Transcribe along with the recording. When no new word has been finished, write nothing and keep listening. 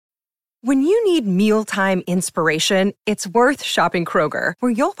When you need mealtime inspiration, it's worth shopping Kroger,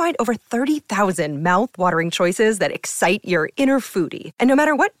 where you'll find over 30,000 mouth-watering choices that excite your inner foodie. And no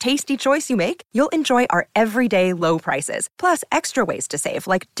matter what tasty choice you make, you'll enjoy our everyday low prices, plus extra ways to save,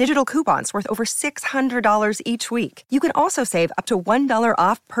 like digital coupons worth over $600 each week. You can also save up to $1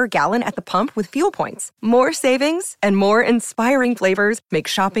 off per gallon at the pump with fuel points. More savings and more inspiring flavors make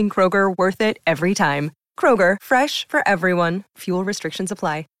shopping Kroger worth it every time. Kroger, fresh for everyone. Fuel restrictions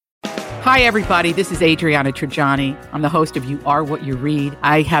apply. Hi, everybody. This is Adriana Trajani. I'm the host of You Are What You Read.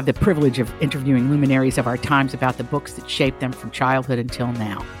 I have the privilege of interviewing luminaries of our times about the books that shaped them from childhood until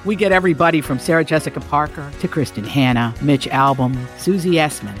now. We get everybody from Sarah Jessica Parker to Kristen Hanna, Mitch Albom, Susie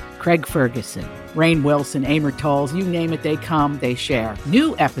Essman, Craig Ferguson, Rainn Wilson, Amor Tolls, you name it, they come, they share.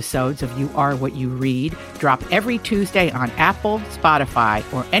 New episodes of You Are What You Read drop every Tuesday on Apple, Spotify,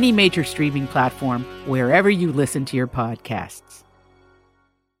 or any major streaming platform wherever you listen to your podcasts.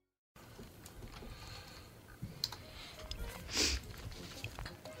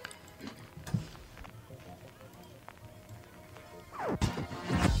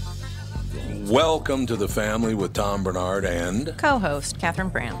 Welcome to the family with Tom Bernard and co-host Catherine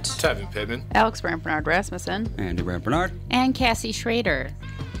Brandt, Tevin Pittman, Alex Brandt Bernard Rasmussen, Andy Brandt Bernard, and Cassie Schrader.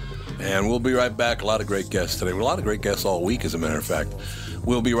 And we'll be right back. A lot of great guests today. A lot of great guests all week, as a matter of fact.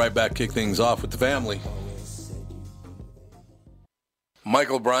 We'll be right back, kick things off with the family.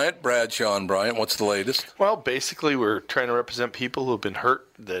 Michael Bryant, Bradshaw and Bryant, what's the latest? Well, basically, we're trying to represent people who have been hurt,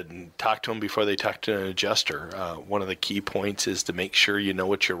 then talk to them before they talk to an adjuster. One of the key points is to make sure you know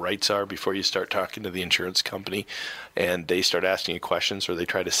what your rights are before you start talking to the insurance company, and they start asking you questions or they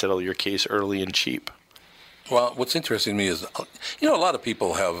try to settle your case early and cheap. Well, what's interesting to me is, a lot of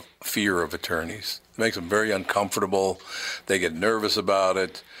people have fear of attorneys. It makes them very uncomfortable. They get nervous about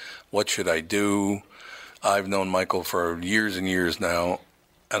it. What should I do? I've known Michael for years and years now,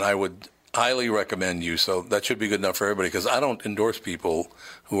 and I would highly recommend you. So that should be good enough for everybody, because I don't endorse people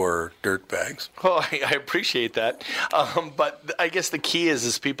who are dirtbags. Well, I appreciate that. But I guess the key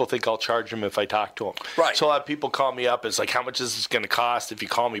is people think I'll charge them if I talk to them. Right. So a lot of people call me up. It's like, how much is this going to cost if you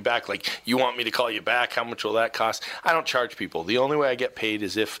call me back? Like, you want me to call you back? How much will that cost? I don't charge people. The only way I get paid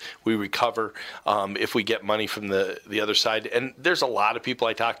is if we recover, if we get money from the other side. And there's a lot of people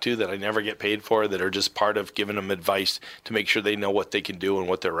I talk to that I never get paid for that are just part of giving them advice to make sure they know what they can do and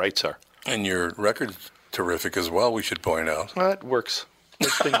what their rights are. And your record's terrific as well, we should point out. Well, it works.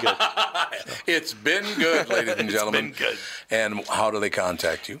 It's been good. It's been good, ladies and gentlemen. It's been good. And how do they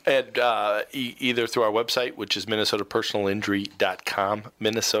contact you? And either through our website, which is minnesotapersonalinjury.com,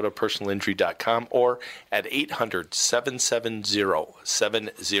 minnesotapersonalinjury.com, or at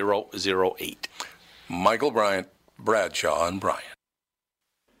 800-770-7008. Michael Bryant, Bradshaw and Bryant.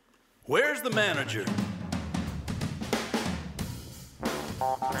 Where's the manager?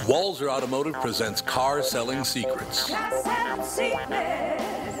 Walzer Automotive presents Car Selling Secrets.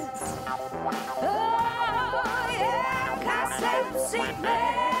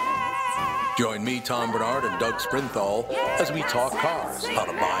 Join me, Tom Bernard, and Doug Sprinthal as we talk cars, how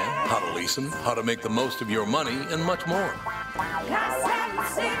to buy them, how to lease them, how to make the most of your money, and much more.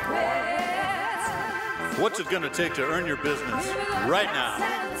 What's it going to take to earn your business right now?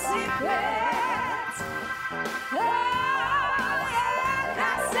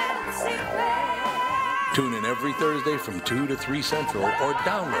 Tune in every Thursday from 2 to 3 Central or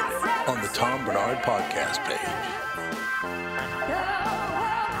download it on the Tom Bernard podcast page.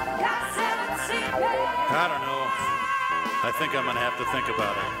 I don't know. I think I'm going to have to think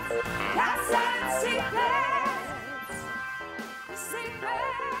about it.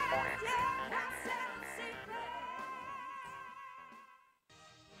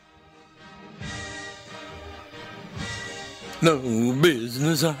 No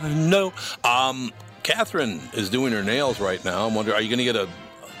business I know. Catherine is doing her nails right now. I'm wondering, are you going to get a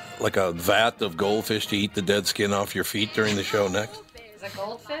vat of goldfish to eat the dead skin off your feet during the show next? Is it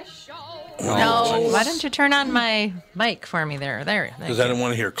goldfish? No. Why don't you turn on my mic for me there? Because I didn't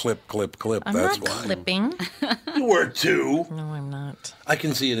want to hear clip, clip, clip. I'm That's not why. clipping. You were too. No, I'm not. I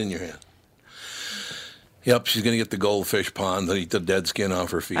can see it in your hand. Yep, she's going to get the goldfish pond and eat the dead skin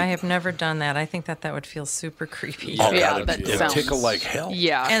off her feet. I have never done that. I think that would feel super creepy. Oh, Yeah, God, that it'd sounds- tickle like hell.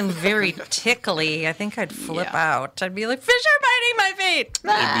 Yeah. And very tickly. I think I'd flip Yeah. out. I'd be like, fish are biting my feet.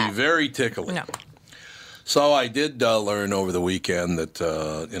 It'd be very tickly. No. So I did learn over the weekend that,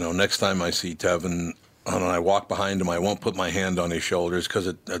 next time I see Tevin and I walk behind him, I won't put my hand on his shoulders because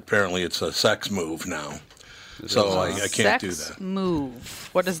apparently it's a sex move now. So I can't do Sex that. move.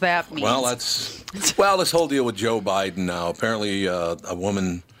 What does that mean? Well, this whole deal with Joe Biden now. Apparently, a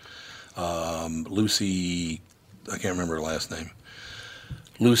woman, Lucy, I can't remember her last name.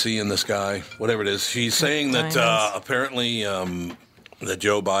 Lucy and this guy, whatever it is. She's saying that apparently that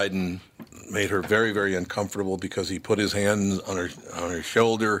Joe Biden made her very, very uncomfortable because he put his hands on her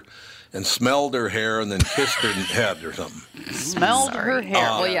shoulder and smelled her hair and then kissed her head or something. Smelled her hair.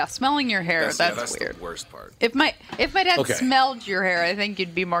 Well, yeah, smelling your hair, that's weird. The worst part. If my dad smelled your hair, I think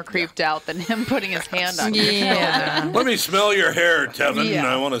you'd be more creeped out than him putting his hand on your shoulder. Let me smell your hair, Tevin. Yeah.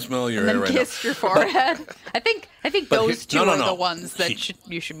 I want to smell your And hair then right kiss your forehead. I think those two are the ones that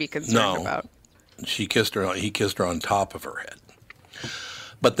you should be concerned about. He kissed her on top of her head.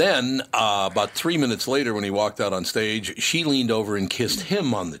 But then, about 3 minutes later, when he walked out on stage, she leaned over and kissed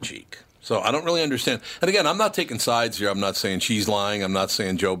him on the cheek. So I don't really understand. And again, I'm not taking sides here. I'm not saying she's lying. I'm not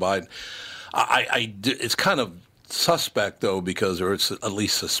saying Joe Biden. It's kind of suspect, though, or it's at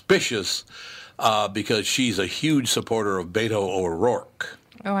least suspicious, because she's a huge supporter of Beto O'Rourke.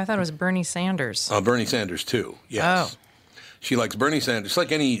 Oh, I thought it was Bernie Sanders. Bernie Sanders, too, yes. Oh. She likes Bernie Sanders. It's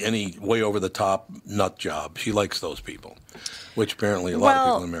like any way over the top nut job. She likes those people, which apparently a lot of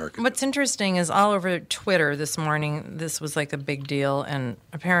people in America do. What's interesting is all over Twitter this morning, this was like a big deal, and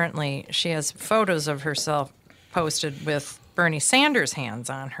apparently she has photos of herself posted with Bernie Sanders' hands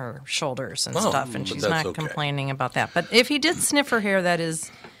on her shoulders and stuff, and she's not complaining about that. But if he did sniff her hair, that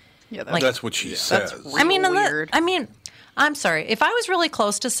is, that's what she says. That's weird. I'm sorry. If I was really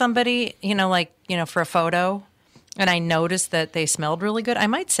close to somebody, for a photo, and I noticed that they smelled really good, I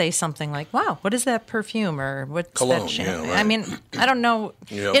might say something like, wow, what is that perfume? Or what's Cologne, that shampoo? yeah, right. I mean, I don't know.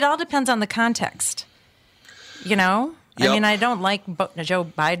 Yep. It all depends on the context. Yep. I mean, I don't like Joe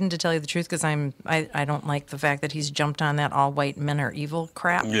Biden, to tell you the truth, because I don't like the fact that he's jumped on that all white men are evil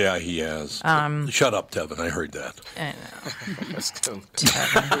crap. Yeah, he has. Shut up, Tevin. I heard that. I know. I was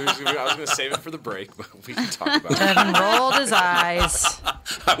going to save it for the break, but we can talk about it. Tevin rolled his eyes.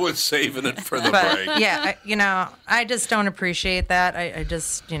 I was saving it for the break. Yeah, I just don't appreciate that. I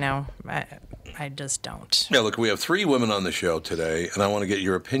just don't. Yeah, look, we have 3 women on the show today, and I want to get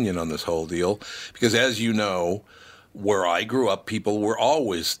your opinion on this whole deal, because as you know, where I grew up, people were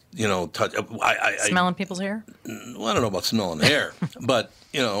always, Smelling people's hair? Well, I don't know about smelling hair, but,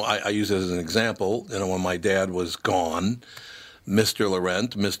 I use it as an example. When my dad was gone, Mr.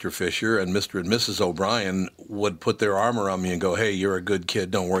 Laurent, Mr. Fisher, and Mr. and Mrs. O'Brien would put their arm around me and go, hey, you're a good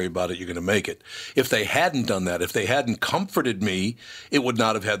kid. Don't worry about it. You're going to make it. If they hadn't done that, if they hadn't comforted me, it would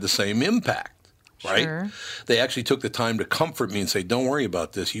not have had the same impact. Right? Sure. They actually took the time to comfort me and say, don't worry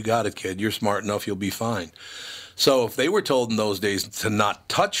about this. You got it, kid. You're smart enough. You'll be fine. So if they were told in those days to not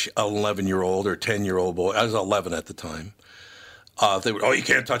touch an 11-year-old or 10-year-old boy, I was 11 at the time, if they were, you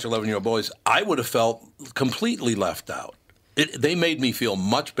can't touch 11-year-old boys, I would have felt completely left out. They made me feel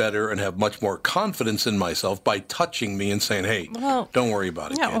much better and have much more confidence in myself by touching me and saying, hey, don't worry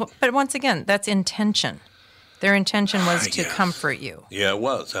about it, kid. But once again, that's intention. Their intention was to comfort you. Yeah, it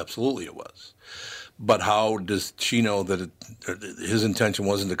was. Absolutely it was. But how does she know that his intention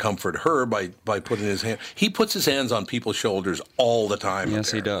wasn't to comfort her by putting his hand? He puts his hands on people's shoulders all the time. Yes,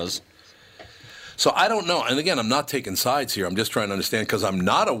 apparently. he does. So I don't know. And again, I'm not taking sides here. I'm just trying to understand, because I'm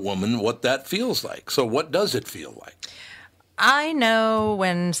not a woman, what that feels like. So what does it feel like? I know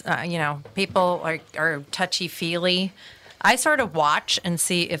when, people are touchy-feely. I sort of watch and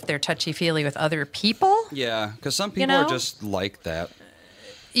see if they're touchy-feely with other people. Yeah, because some people are just like that.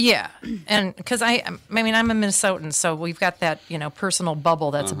 Yeah, and because I'm a Minnesotan, so we've got that personal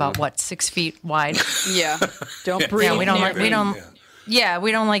bubble that's about 6 feet wide. Yeah, don't breathe. Yeah,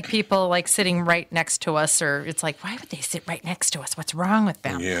 we don't like people like sitting right next to us, or it's like, why would they sit right next to us? What's wrong with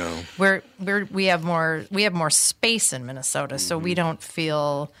them? Yeah, we have more space in Minnesota, so we don't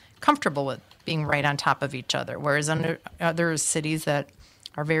feel comfortable with being right on top of each other. Whereas under other cities that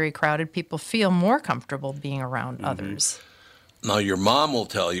are very crowded, people feel more comfortable being around others. Now, your mom will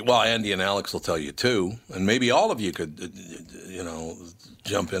tell you, well, Andy and Alex will tell you too, and maybe all of you could,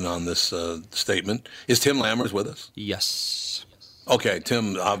 jump in on this statement. Is Tim Lammers with us? Yes. Okay,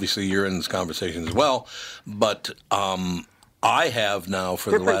 Tim, obviously you're in this conversation as well, but I have now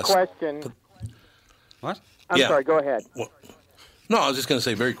for the last... Different question. What? I'm sorry, go ahead. Well, no, I was just going to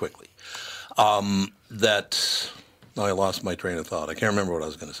say very quickly that... No, I lost my train of thought. I can't remember what I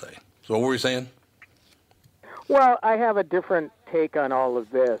was going to say. So what were you saying? Well, I have a different take on all of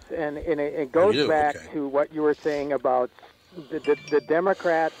this, and it goes back to what you were saying about the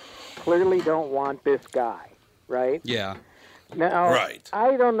Democrats clearly don't want this guy, right? Yeah. Now,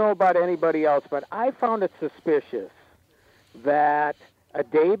 I don't know about anybody else, but I found it suspicious that a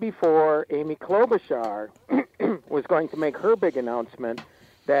day before Amy Klobuchar was going to make her big announcement,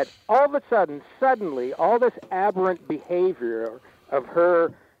 that all of a sudden, suddenly, all this aberrant behavior of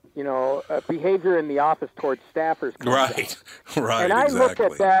her behavior in the office towards staffers. Right. And I looked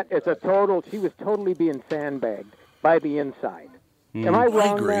at that as she was totally being sandbagged by the inside. Am I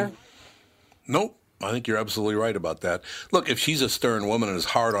wrong there? Nope. I think you're absolutely right about that. Look, if she's a stern woman and is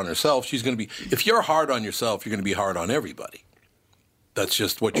hard on herself, she's going to be. If you're hard on yourself, you're going to be hard on everybody. That's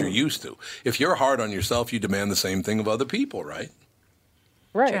just what you're used to. If you're hard on yourself, you demand the same thing of other people, right?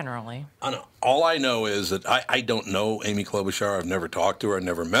 Right. Generally. I know. All I know is that I don't know Amy Klobuchar. I've never talked to her. I've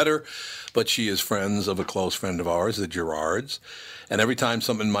never met her. But she is friends of a close friend of ours, the Girards. And every time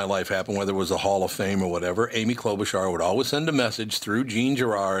something in my life happened, whether it was a Hall of Fame or whatever, Amy Klobuchar would always send a message through Jean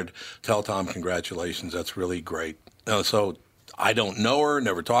Girard, tell Tom, congratulations, that's really great. So I don't know her,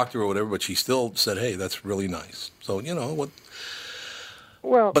 never talked to her or whatever, but she still said, hey, that's really nice. So, what...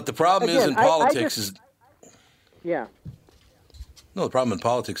 Well, but the problem is in politics Yeah. No, the problem in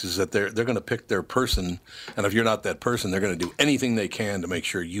politics is that they're going to pick their person, and if you're not that person, they're going to do anything they can to make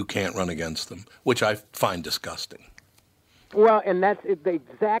sure you can't run against them, which I find disgusting. Well, and that's the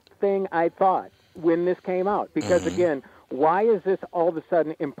exact thing I thought when this came out. Because, again, why is this all of a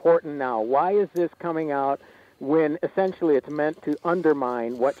sudden important now? Why is this coming out when essentially it's meant to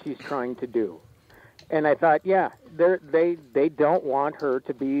undermine what she's trying to do? And I thought, they don't want her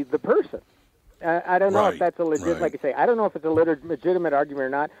to be the person. I don't know if that's a legit, like I say, I don't know if it's a legitimate argument or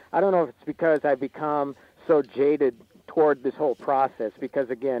not. I don't know if it's because I've become so jaded toward this whole process because,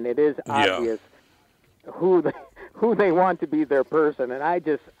 again, it is obvious who they want to be their person. And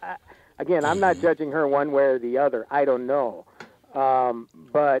again, I'm not judging her one way or the other. I don't know.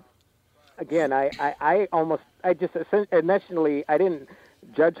 But, again, I just initially, I didn't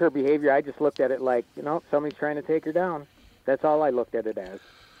judge her behavior. I just looked at it like, somebody's trying to take her down. That's all I looked at it as.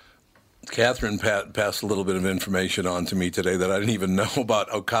 Catherine passed a little bit of information on to me today that I didn't even know about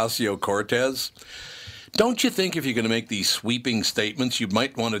Ocasio-Cortez. Don't you think if you're going to make these sweeping statements, you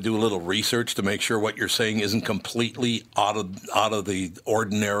might want to do a little research to make sure what you're saying isn't completely out of the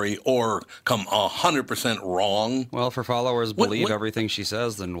ordinary or come 100% wrong? Well, if her followers believe everything she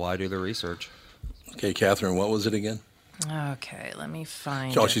says, then why do the research? Okay, Catherine, what was it again? Okay, let me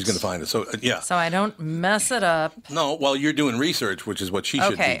find it. Oh, she's going to find it. So, So I don't mess it up. No, well, you're doing research, which is what she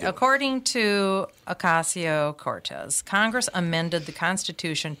should be doing. Okay, according to Ocasio-Cortez, Congress amended the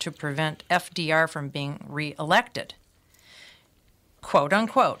Constitution to prevent FDR from being reelected. Quote,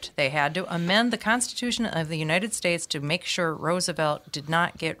 unquote, they had to amend the Constitution of the United States to make sure Roosevelt did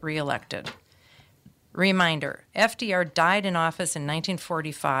not get reelected. Reminder, FDR died in office in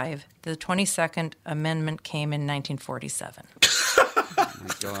 1945. The 22nd Amendment came in 1947. Oh,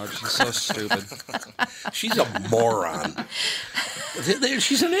 my God, she's so stupid. She's a moron.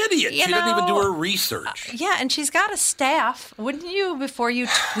 She's an idiot. She doesn't even do her research. Yeah, and she's got a staff. Wouldn't you, before you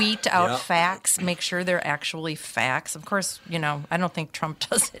tweet out facts, make sure they're actually facts? Of course, I don't think Trump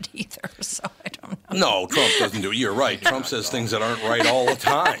does it either, so I don't know. No, Trump doesn't do it. You're right. Trump says things that aren't right all the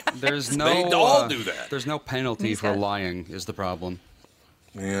time. They all do that. There's no penalty for lying is the problem.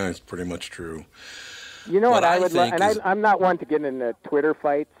 Yeah, it's pretty much true. You know what I would love, and I'm not one to get into Twitter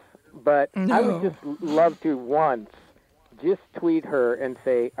fights, but I would just love to once just tweet her and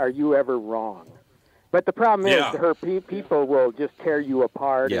say, "Are you ever wrong?" But the problem is, her people will just tear you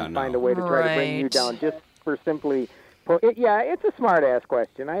apart and find a way to try to bring you down just for simply. It's a smart-ass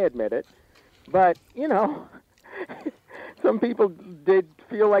question. I admit it, but some people did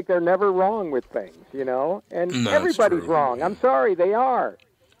feel like they're never wrong with things, and everybody's wrong. I'm sorry, they are.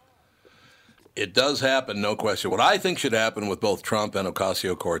 It does happen, no question. What I think should happen with both Trump and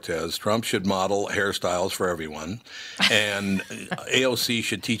Ocasio-Cortez, Trump should model hairstyles for everyone, and AOC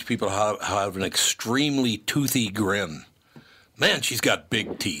should teach people how to have an extremely toothy grin. Man, she's got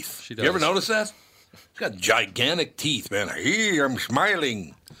big teeth. She does. You ever notice that? She's got gigantic teeth, man. Hey, I'm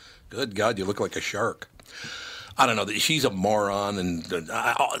smiling. Good God, you look like a shark. I don't know. She's a moron, and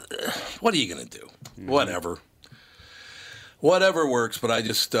what are you going to do? Whatever works, but I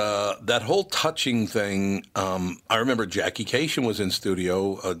just, that whole touching thing, I remember Jackie Cation was in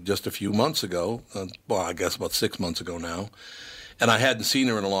studio just a few months ago, I guess about 6 months ago now, and I hadn't seen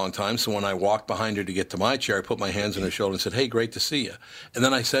her in a long time, so when I walked behind her to get to my chair, I put my hands on her shoulder and said, "Hey, great to see you." And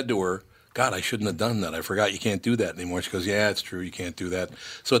then I said to her, "God, I shouldn't have done that. I forgot you can't do that anymore." She goes, "Yeah, it's true, you can't do that."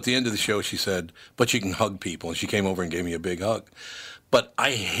 So at the end of the show, she said, "But you can hug people," and she came over and gave me a big hug. But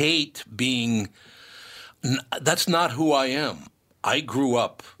I hate being... That's not who I am. I grew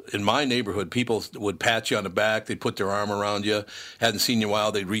up in my neighborhood. People would pat you on the back. They'd put their arm around you. Hadn't seen you in a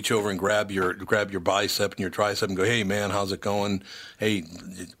while. They'd reach over and grab your bicep and your tricep and go, "Hey, man, how's it going?" Hey,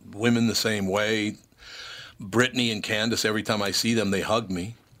 women the same way. Brittany and Candace, every time I see them, they hug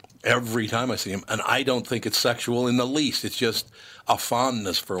me. every time I see them. And I don't think it's sexual in the least. It's just a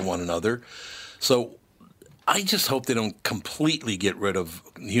fondness for one another. So I just hope they don't completely get rid of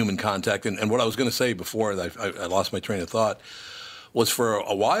human contact. And what I was going to say before I lost my train of thought was for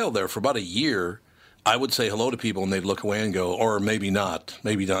a while there, for about a year, I would say hello to people and they'd look away and go, or maybe not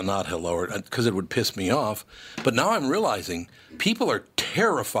hello, because it would piss me off. But now I'm realizing people are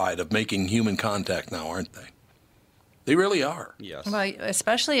terrified of making human contact now, aren't they? They really are. Yes. Well,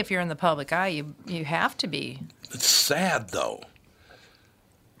 especially if you're in the public eye, you have to be. It's sad, though.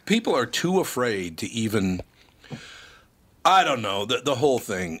 People are too afraid to even, I don't know, the whole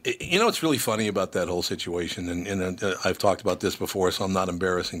thing. You know what's really funny about that whole situation, and I've talked about this before, so I'm not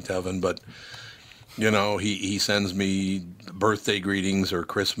embarrassing Tevin, but you know, he sends me birthday greetings or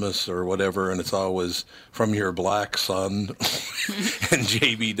Christmas or whatever, and it's always from your black son. And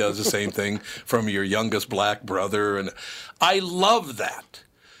JB does the same thing, from your youngest black brother. And I love that.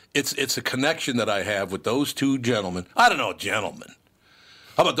 It's a connection that I have with those two gentlemen. I don't know, gentlemen.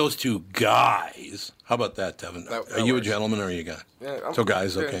 How about those two guys? How about that, Tevin? That are you works. A gentleman or are you a guy? Yeah, so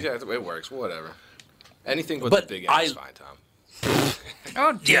guys, okay. Yeah, it works. Whatever. Anything but the big ass is fine, Tom.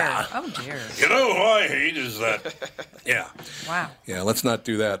 Oh, dear. Yeah. Oh, dear. You know who I hate is that. Yeah. Wow. Yeah, let's not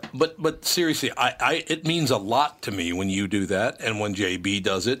do that. But seriously, it means a lot to me when you do that and when JB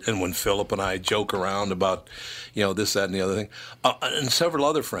does it and when Philip and I joke around about, you know, this, that, and the other thing. And several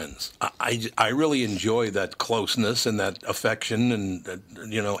other friends. I really enjoy that closeness and that affection and,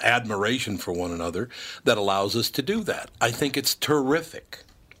 you know, admiration for one another that allows us to do that. I think it's terrific.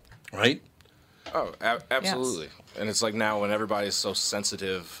 Right? Oh, absolutely. Yes. And it's like now when everybody's so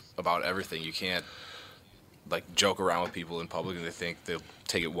sensitive about everything, you can't like joke around with people in public and they think they'll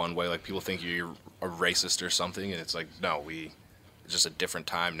take it one way. Like people think you're a racist or something, and it's like, no, it's just a different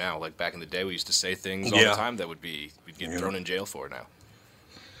time now. Like back in the day, we used to say things all the time that we'd get thrown in jail for now.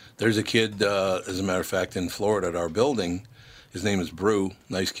 There's a kid, as a matter of fact, in Florida at our building. His name is Brew.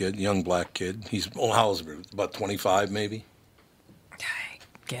 Nice kid, young black kid. How old is Brew? About 25 maybe?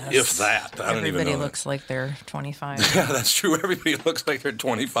 Guess. If that. I don't even know. Everybody looks like they're 25. Yeah, that's true. Everybody looks like they're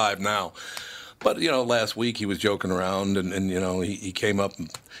 25 now. But, you know, last week he was joking around and you know, he came up and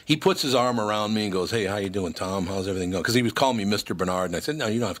he puts his arm around me and goes, hey, how you doing, Tom? How's everything going? Because he was calling me Mr. Bernard. And I said, no,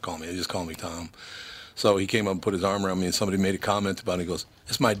 you don't have to call me. Just call me Tom. So he came up and put his arm around me and somebody made a comment about it. He goes,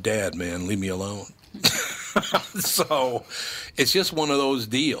 it's my dad, man. Leave me alone. So it's just one of those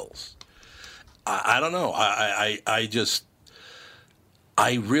deals. I don't know.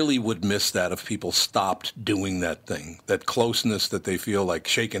 I really would miss that if people stopped doing that thing, that closeness that they feel like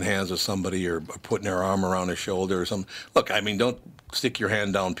shaking hands with somebody or putting their arm around their shoulder or something. Look, I mean, don't stick your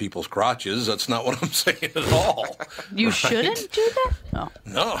hand down people's crotches. That's not what I'm saying at all. You right? Shouldn't do that?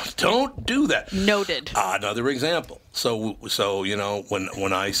 No, don't do that. Noted. Another example. So you know,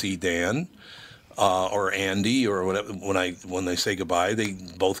 when I see Dan or Andy or whatever, when they say goodbye, they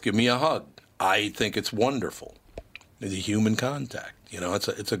both give me a hug. I think it's wonderful. The human contact. You know,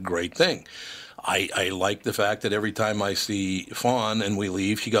 it's a great thing. I like the fact that every time I see Fawn and we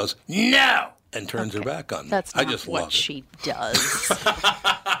leave, she goes, no, and turns her back on me. That's not I just what love she does.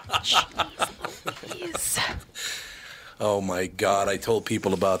 Jeez. Oh, my God. I told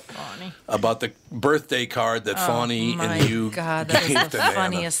people about the birthday card that Fawny and you gave to Nana. Oh, my God. That is the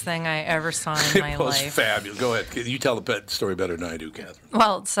funniest thing I ever saw in my life. It was fabulous. Go ahead. You tell the story better than I do, Catherine.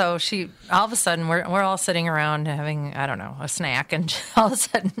 Well, so all of a sudden, we're all sitting around having, I don't know, a snack, and all of a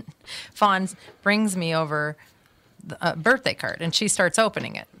sudden, Fawn brings me over a birthday card, and she starts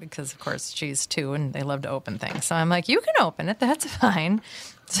opening it because, of course, she's 2, and they love to open things. So I'm like, you can open it. That's fine.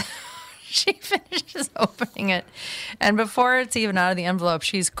 So she finishes opening it, and before it's even out of the envelope,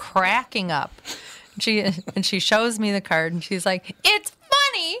 she's cracking up. She shows me the card, and she's like, "It's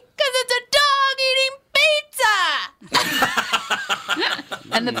funny because it's a dog eating pizza."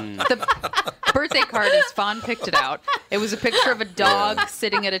 And the birthday card, as Fawn picked it out, it was a picture of a dog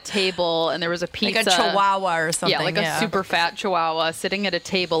sitting at a table, and there was a pizza, like a Chihuahua or something. Yeah, like a super fat Chihuahua sitting at a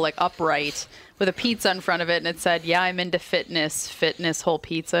table, like upright, with a pizza in front of it, and it said, "Yeah, I'm into fitness, whole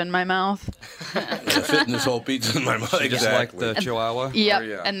pizza in my mouth." Fitness, whole pizza in my mouth. Exactly. Just like the Chihuahua.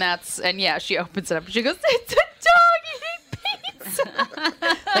 Yep, yeah. She opens it up. And she goes, "It's a dog eating pizza."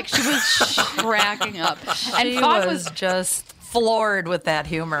 Like she was cracking up, and she was just floored with that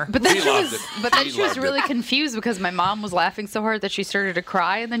humor. But then she was really confused because my mom was laughing so hard that she started to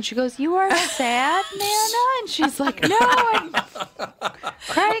cry, and then she goes, "You are sad, Nana?" And she's like, "No, I'm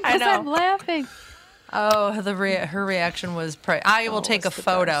crying because I'm laughing." Oh, her reaction was, I will take a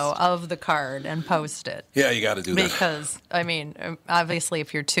photo of the card and post it. Yeah, you got to do that. Because, I mean, obviously,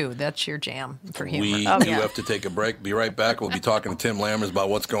 if you're 2, that's your jam for humor. We do have to take a break. Be right back. We'll be talking to Tim Lammers about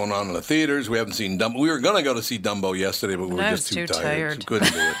what's going on in the theaters. We haven't seen Dumbo. We were going to go to see Dumbo yesterday, but we were just too tired. We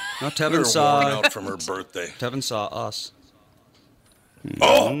couldn't do it. No, we Tevin were saw worn out from her birthday. Tevin saw Us.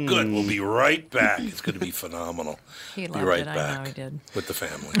 Oh, good. We'll be right back. It's going to be phenomenal. He be loved right it. back I know he did. with the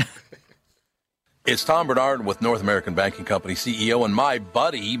family. It's Tom Bernard with North American Banking Company CEO and my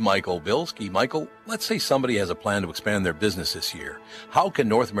buddy, Michael Bilski. Michael, let's say somebody has a plan to expand their business this year. How can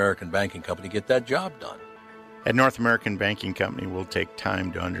North American Banking Company get that job done? At North American Banking Company, we'll take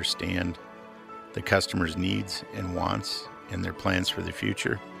time to understand the customer's needs and wants and their plans for the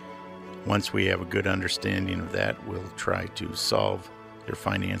future. Once we have a good understanding of that, we'll try to solve their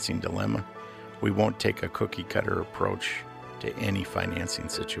financing dilemma. We won't take a cookie-cutter approach to any financing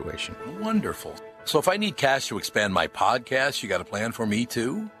situation. Wonderful. So if I need cash to expand my podcast, you got a plan for me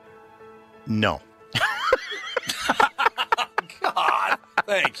too? No. God,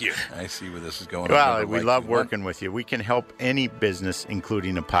 thank you. I see where this is going. Well, we love working with you. We can help any business,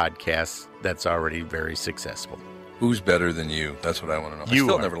 including a podcast that's already very successful. Who's better than you? That's what I want to know. You I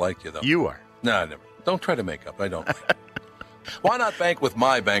still are. never liked you, though. You are. No, I never. Don't try to make up. I don't like you. Why not bank with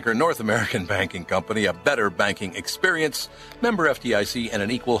my banker, North American Banking Company, a better banking experience, member FDIC, and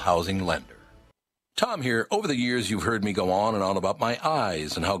an equal housing lender. Tom here. Over the years, you've heard me go on and on about my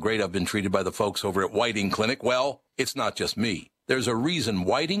eyes and how great I've been treated by the folks over at Whiting Clinic. Well, it's not just me. There's a reason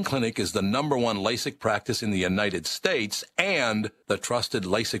Whiting Clinic is the #1 LASIK practice in the United States and the trusted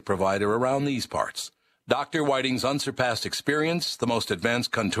LASIK provider around these parts. Dr. Whiting's unsurpassed experience, the most advanced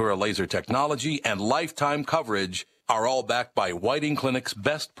Contura laser technology, and lifetime coverage are all backed by Whiting Clinic's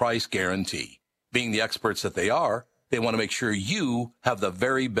best price guarantee. Being the experts that they are, they want to make sure you have the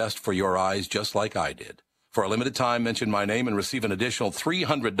very best for your eyes, just like I did. For a limited time, mention my name and receive an additional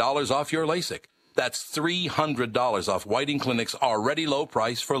 $300 off your LASIK. That's $300 off Whiting Clinic's already low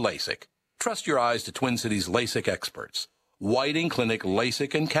price for LASIK. Trust your eyes to Twin Cities LASIK experts. Whiting Clinic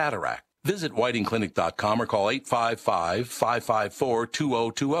LASIK and Cataract. Visit whitingclinic.com or call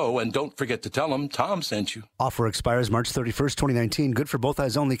 855-554-2020, and don't forget to tell them Tom sent you. Offer expires March 31st, 2019. Good for both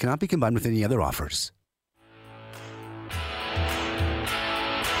eyes only. Cannot be combined with any other offers.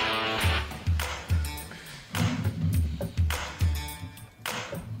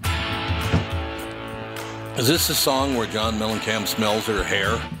 Is this a song where John Mellencamp smells her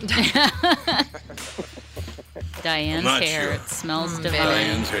hair? Diane's hair. Sure. It smells divine.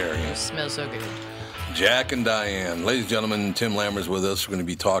 Diane's hair. It smells so good. Jack and Diane. Ladies and gentlemen, Tim Lammers with us. We're going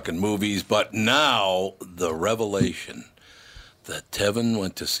to be talking movies. But now, the revelation that Tevin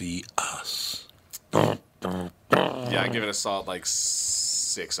went to see Us. Yeah, I give it a solid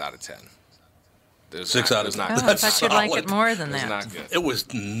 6 out of 10. 6 out of 10. I thought you'd like it more than that. It was not good. It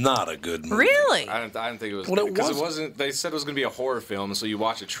was not a good movie. Really? I didn't think it was Well, good. it Because wasn't. it wasn't. They said it was going to be a horror film, so you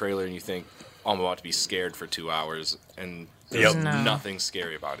watch a trailer and you think, oh, I'm about to be scared for 2 hours, and there's nothing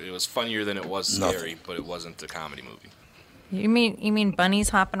scary about it. It was funnier than it was scary, but it wasn't a comedy movie. You mean bunnies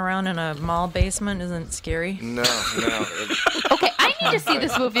hopping around in a mall basement isn't scary? No. Okay, I need to see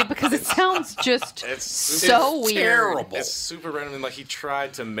this movie because it sounds just so weird. Terrible. It's super random. Like, he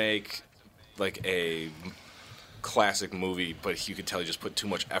tried to make a classic movie, but you could tell he just put too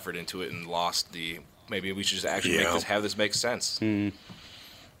much effort into it and lost the. Maybe we should just actually have this make sense.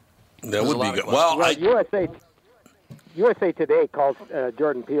 That would be good. Well, USA Today calls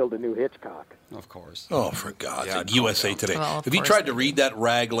Jordan Peele the new Hitchcock. Of course. Oh, for God's sake. USA Today. Well, Have you tried to read that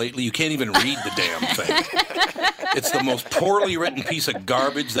rag lately? You can't even read the damn thing. It's the most poorly written piece of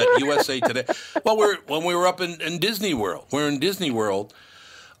garbage, that USA Today. Well, when we were up in Disney World, we're in Disney World.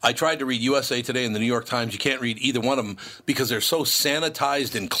 I tried to read USA Today and the New York Times. You can't read either one of them because they're so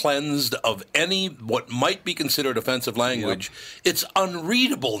sanitized and cleansed of any what might be considered offensive language. Yep. It's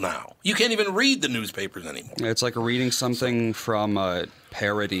unreadable now. You can't even read the newspapers anymore. It's like reading something from a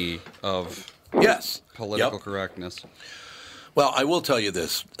parody of political correctness. Well, I will tell you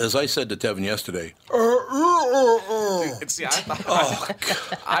this. As I said to Tevin yesterday, See,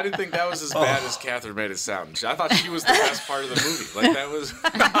 I didn't think that was as bad as Catherine made it sound. I thought she was the best part of the movie. Like, that was.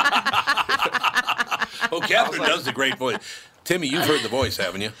 Oh, Catherine does the great voice. Timmy, you've heard the voice,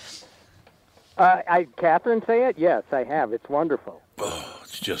 haven't you? Catherine say it? Yes, I have. It's wonderful. Oh,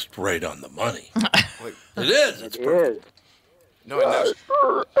 it's just right on the money. It is. It's perfect. No,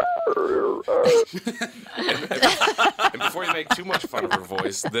 and before you make too much fun of her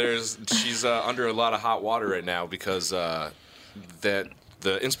voice, she's under a lot of hot water right now because that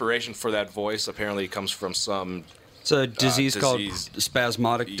the inspiration for that voice apparently comes from some It's a disease called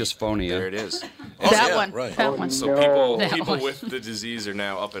spasmodic dysphonia. There it is. That one. Right. That one. So people with the disease are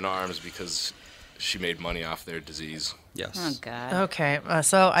now up in arms because she made money off their disease. Yes. Oh, God. Okay,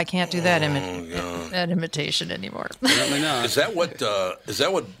 so I can't do that imitation anymore. Apparently not. Is that what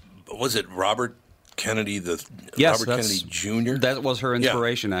was it? Robert Kennedy, Yes, Robert Kennedy Jr. That was her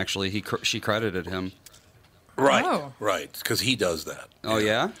inspiration. Actually, she credited him. Right, Oh. right, because he does that. Oh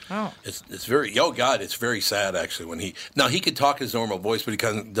yeah. Oh, It's very it's very sad actually when he can talk his normal voice, but he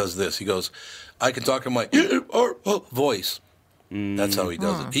kind of does this. He goes, I can talk in my voice. That's how he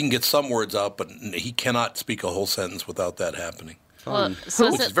does it. He can get some words out, but he cannot speak a whole sentence without that happening. Well, so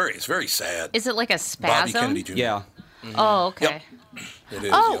Which is very sad. Is it like a Bobby spasm? Kennedy Jr. Yeah. Oh, okay. It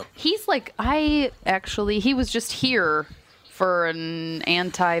is. Oh, yep. he's like, he was just here for an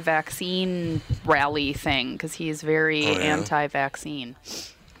anti-vaccine rally thing because he's very anti-vaccine.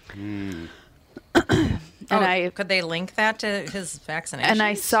 And could they link that to his vaccination? And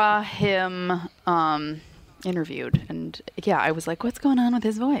I saw him interviewed, and I was like, what's going on with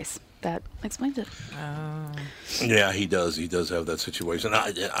his voice? That explains it. Yeah, he does. He does have that situation.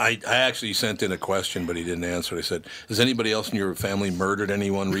 I actually sent in a question, but he didn't answer it. I said, has anybody else in your family murdered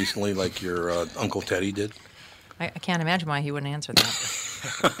anyone recently like your Uncle Teddy did? I can't imagine why he wouldn't answer that.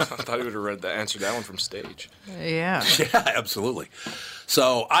 I thought he would have answered that one from stage. Yeah. Yeah, absolutely.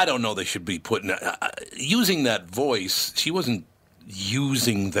 So I don't know they should be using that voice. She wasn't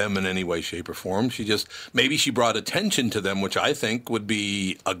using them in any way, shape, or form. Maybe she brought attention to them, which I think would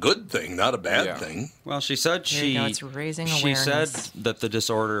be a good thing, not a bad thing. Well, she said it's raising awareness. She said that the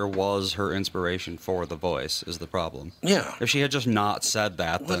disorder was her inspiration for the voice is the problem. Yeah. If she had just not said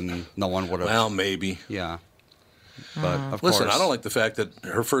that, then no one would have. Well, maybe. Yeah. But of Listen, course, I don't like the fact that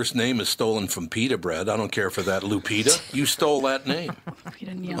her first name is stolen from pita bread. I don't care for that, Lupita. You stole that name.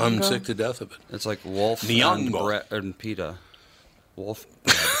 I'm sick to death of it. It's like wolf and pita. Wolf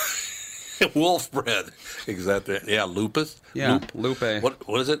bread. Wolf bread. Exactly. Yeah, lupus. Yeah, lupe.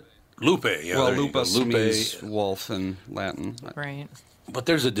 What is it? Lupe. Yeah. Well, there you go. lupus means wolf in Latin. Right. But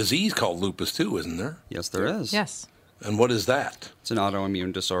there's a disease called lupus too, isn't there? Yes, there is. Yes. And what is that? It's an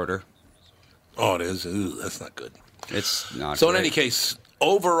autoimmune disorder. Oh, it is. Ooh, that's not good. It's not. So great. in any case,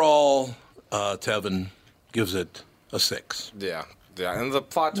 overall, Tevin gives it a 6. Yeah, and the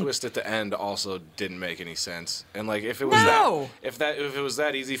plot twist at the end also didn't make any sense. And like, if it was if it was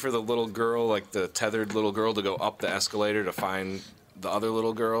that easy for the little girl, like the tethered little girl, to go up the escalator to find the other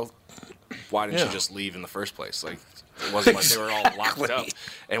little girl, why didn't she just leave in the first place? Like, it wasn't like they were all locked up.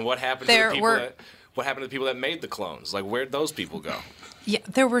 And what happened to the people what happened to the people that made the clones? Like, where'd those people go? Yeah,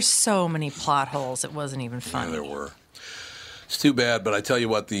 there were so many plot holes. It wasn't even funny. Yeah, there were. It's too bad, but I tell you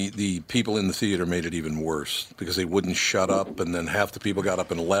what, the people in the theater made it even worse because they wouldn't shut up, and then half the people got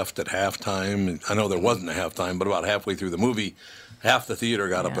up and left at halftime. I know there wasn't a halftime, but about halfway through the movie, half the theater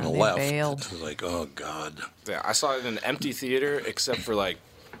got up and left. Bailed. It was like, oh, God. Yeah, I saw it in an empty theater except for like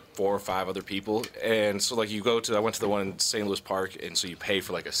 4 or 5 other people. And so like I went to the one in St. Louis Park, and so you pay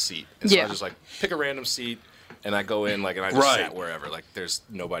for like a seat. And so I just like pick a random seat, and I go in and I just sat wherever. Like, there's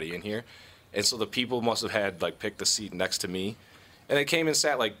nobody in here. And so the people must have had like picked the seat next to me. And they came and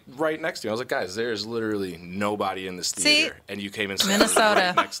sat like right next to me. I was like, guys, there's literally nobody in this theater. And you came and sat Minnesota.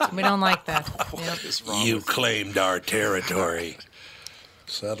 right next to me. We don't like that. What is wrong You with claimed our territory.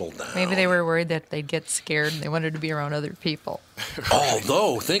 Settle down. Maybe they were worried that they'd get scared and they wanted to be around other people.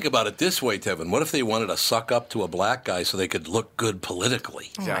 Although, think about it this way, Tevin. What if they wanted to suck up to a black guy so they could look good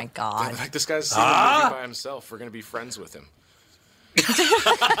politically? Oh, my God. Like, this guy's seeing the movie by himself. We're going to be friends with him.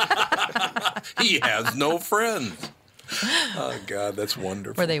 He has no friends. Oh, God, that's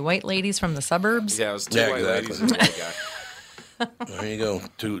wonderful. Were they white ladies from the suburbs? Yeah, it was 2 white ladies and a white guy. There you go.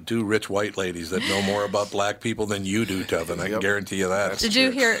 Two rich white ladies that know more about black people than you do, Tevin. I can guarantee you that. Did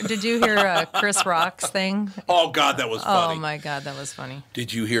you hear Chris Rock's thing? Oh, God, that was funny. Oh, my God, that was funny.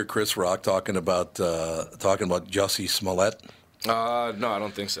 Did you hear Chris Rock talking about Jussie Smollett? No, I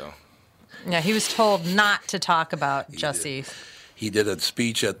don't think so. Yeah, he was told not to talk about Jussie. He did a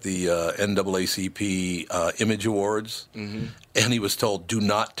speech at the NAACP Image Awards, and he was told, do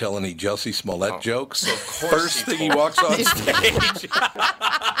not tell any Jussie Smollett jokes. So of course First thing he walks on stage.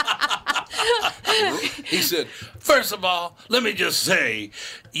 He said, first of all, let me just say,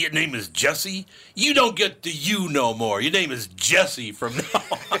 your name is Jesse. You don't get the you no more. Your name is Jesse from now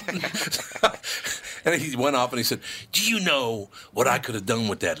on. And he went off and he said, do you know what I could have done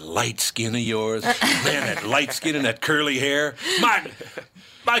with that light skin of yours? Man, that light skin and that curly hair.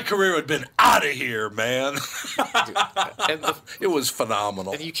 my career had been out of here, man. It was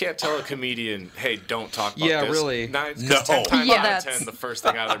phenomenal. And you can't tell a comedian, hey, don't talk about Yeah, this. really. 10 No. times Yeah, out of that's- 10, the first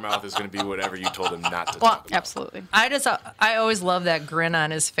thing out of their mouth is going to be whatever you told them not to Well, talk about. Absolutely. I always love that grin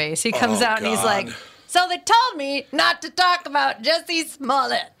on his face. He comes Oh, out and he's God. like, so they told me not to talk about Jussie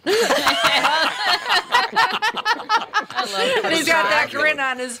Smollett. I love it. And he's got that grin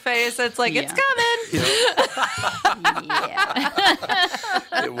on his face. It's like, it's coming.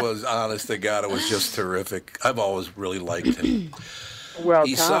 It was, honest to God, it was just terrific. I've always really liked him. Well,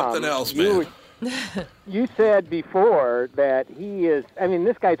 He's Tom, something else, man. You said before that he is, I mean,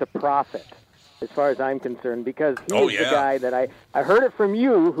 this guy's a prophet as far as I'm concerned, because he is the guy that I heard it from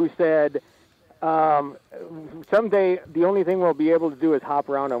you who said, someday the only thing we'll be able to do is hop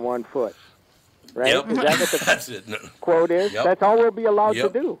around on one foot. Right? Yep. Is that what the That's it. No. quote is? Yep. That's all we'll be allowed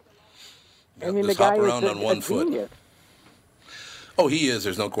Yep. to do. I Yep, mean, the just guy hop around is on a one foot. genius. Oh, he is.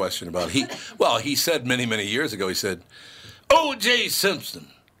 There's no question about it. He said many, many years ago, he said, O.J. Simpson,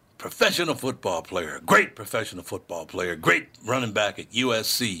 professional football player, great professional football player, great running back at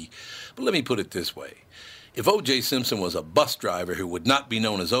USC. But let me put it this way. If O.J. Simpson was a bus driver who would not be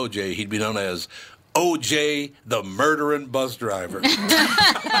known as O.J., he'd be known as O.J. the murdering bus driver.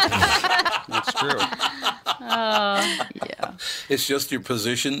 That's true. Yeah. It's just your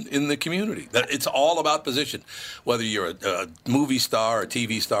position in the community. It's all about position, whether you're a movie star or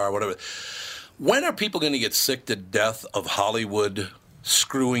TV star or whatever. When are people going to get sick to death of Hollywood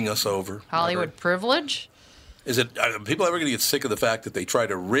screwing us over? Hollywood privilege? Are people ever going to get sick of the fact that they try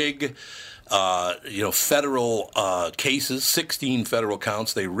to rig, federal cases, 16 federal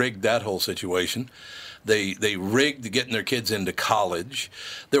counts? They rigged that whole situation. They rigged getting their kids into college.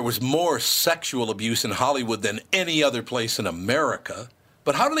 There was more sexual abuse in Hollywood than any other place in America.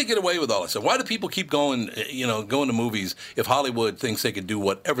 But how do they get away with all this? Why do people keep going to movies if Hollywood thinks they can do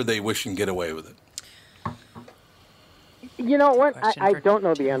whatever they wish and get away with it? You know what? I don't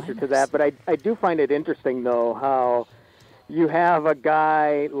know the answer to that, but I do find it interesting, though, how you have a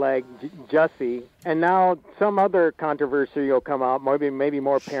guy like Jussie, and now some other controversy will come out. Maybe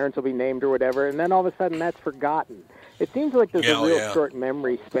more parents will be named or whatever, and then all of a sudden that's forgotten. It seems like there's a real short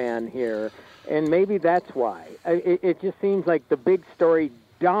memory span here, and maybe that's why. It just seems like the big story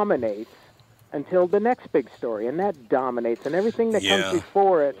dominates until the next big story, and that dominates, and everything that comes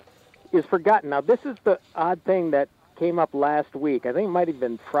before it is forgotten. Now, this is the odd thing that came up last week. I think it might have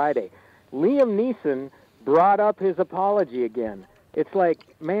been Friday. Liam Neeson brought up his apology again. It's like,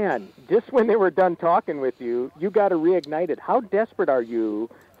 man, just when they were done talking with you, you got to reignite it. How desperate are you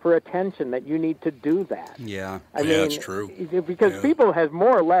for attention that you need to do that? Yeah. I mean, that's true. Because people have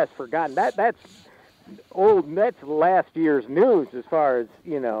more or less forgotten. That's old. That's last year's news as far as,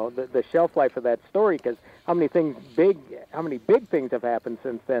 the shelf life of that story, because how many big things have happened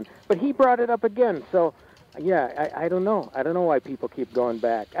since then. But he brought it up again. So, yeah, I don't know. I don't know why people keep going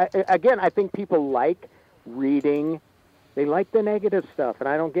back. I think people like reading. They like the negative stuff, and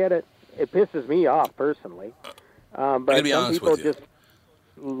I don't get it. It pisses me off personally. But some people just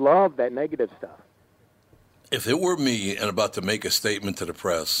love that negative stuff. If it were me and about to make a statement to the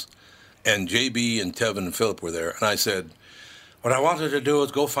press, and JB and Tevin and Philip were there, and I said, what I wanted to do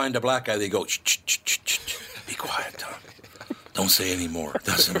is go find a black guy, they go, shh, be quiet, Tom. Don't say any more.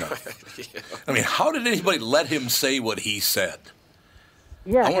 That's enough. I mean, how did anybody let him say what he said?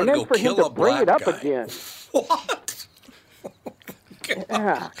 Yeah, I want and to then go for him kill to a bring black it up guy. again. What?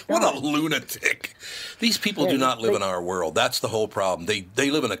 Yeah, what a lunatic. These people do not live in our world. That's the whole problem.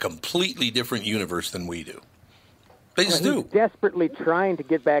 They live in a completely different universe than we do. They just do. He's desperately trying to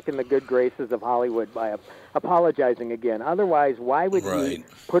get back in the good graces of Hollywood by apologizing again. Otherwise, why would he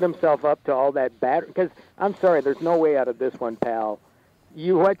put himself up to all that bad? Because, I'm sorry, there's no way out of this one, pal.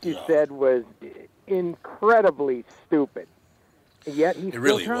 What you said was incredibly stupid. Yet he's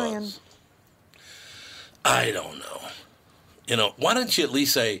still trying. Was. I don't know. Why don't you at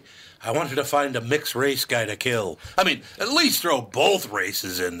least say, I wanted to find a mixed race guy to kill? I mean, at least throw both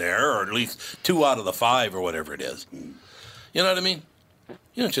races in there, or at least 2 out of the 5 or whatever it is. You know what I mean?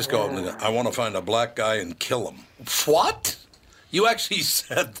 You don't just go up and go, I want to find a black guy and kill him. What? You actually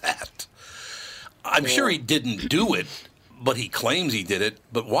said that. I'm sure he didn't do it, but he claims he did it.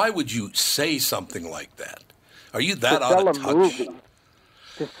 But why would you say something like that? Are you that out of touch?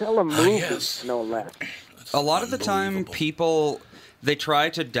 To sell a movie, no less. A lot of the time, people, they try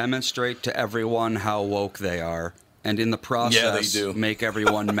to demonstrate to everyone how woke they are, and in the process, make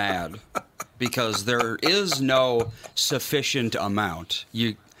everyone mad. Because there is no sufficient amount.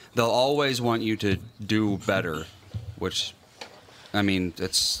 They'll always want you to do better, which I mean,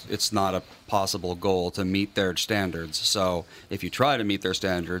 it's not a possible goal to meet their standards. So if you try to meet their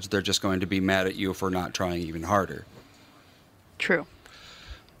standards, they're just going to be mad at you for not trying even harder. True.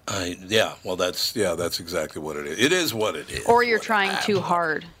 That's exactly what it is. It is what it is. Or you're trying too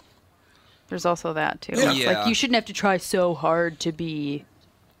hard. There's also that, too. Yeah. It's like, you shouldn't have to try so hard to be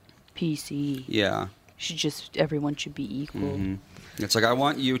PC. Yeah. Everyone should be equal. Mm-hmm. It's like, I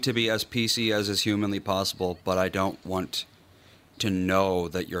want you to be as PC as is humanly possible, but I don't want to know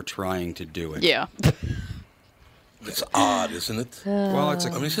that you're trying to do it. Yeah. It's odd, isn't it? Well, it's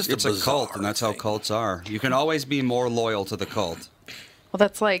a cult, and that's how cults are. You can always be more loyal to the cult. Well,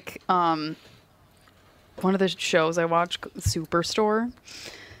 that's like one of the shows I watch, Superstore,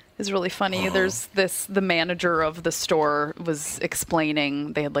 is really funny. There's the manager of the store was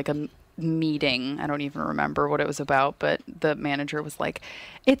explaining, they had like a meeting. I don't even remember what it was about, but the manager was like,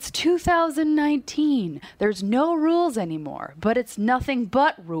 it's 2019. There's no rules anymore, but it's nothing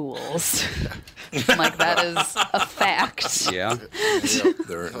but rules. I'm like, that is a fact. Yeah.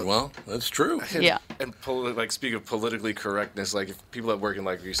 Well, that's true. Yeah. And like, speak of politically correctness, like if people that work in,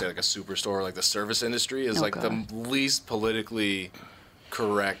 like you say, like a superstore, like the service industry is the least politically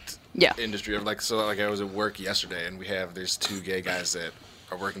correct industry. Like, so like I was at work yesterday and there's two gay guys that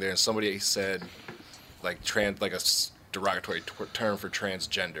are working there, and somebody said like a derogatory term for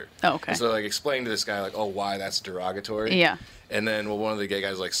transgender. Oh, okay. So like explain to this guy like, why that's derogatory. Yeah. And then one of the gay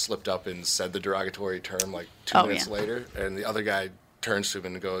guys like slipped up and said the derogatory term like 2 minutes later, and the other guy turns to him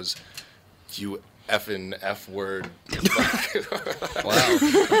and goes, "You effing F word." Wow.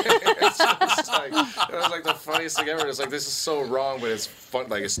 It's just like, it was like the funniest thing ever. It's like, this is so wrong, but it's fun.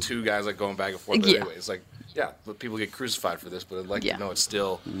 Like, it's two guys like going back and forth. But anyway, it's like, yeah, but people get crucified for this, but I'd like to know it's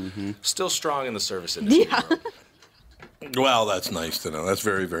still strong in the service industry. Yeah. Well, that's nice to know. That's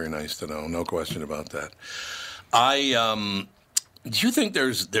very, very nice to know. No question about that. Do you think there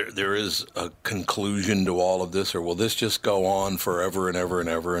is a conclusion to all of this, or will this just go on forever and ever and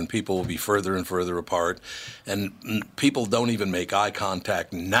ever, and people will be further and further apart, and people don't even make eye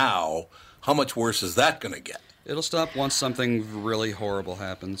contact now? How much worse is that going to get? It'll stop once something really horrible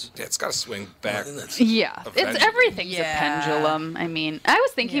happens. Yeah, it's got to swing back. Yeah, everything's a pendulum. I mean, I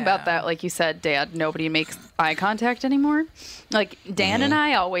was thinking about that, like you said, Dad. Nobody makes eye contact anymore. Like Dan and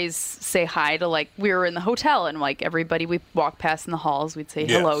I always say hi to, like, we were in the hotel and like everybody we walk past in the halls, we'd say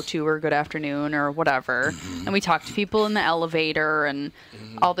hello to or good afternoon or whatever, and we talk to people in the elevator and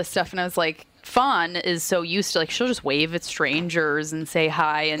all this stuff. And I was like, Fawn is so used to, like, she'll just wave at strangers and say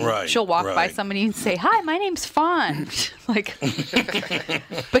hi, and she'll walk by somebody and say, "Hi, my name's Fawn." Like,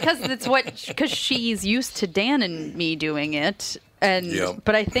 because she's used to Dan and me doing it. And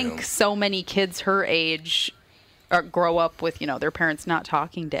but I think so many kids her age grow up with, their parents not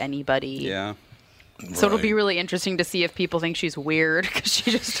talking to anybody. Yeah. So it'll be really interesting to see if people think she's weird because she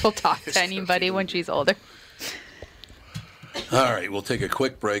just will talk to anybody when she's older. All right, we'll take a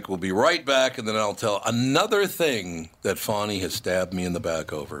quick break. We'll be right back, and then I'll tell another thing that Fawny has stabbed me in the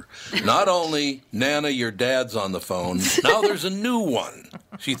back over. Not only, Nana, your dad's on the phone, now there's a new one.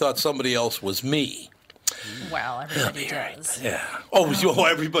 She thought somebody else was me. Well, everybody does. Yeah. Oh,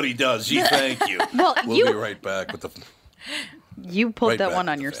 everybody does. Gee, thank you. Well, we'll be right back with the... You pulled that one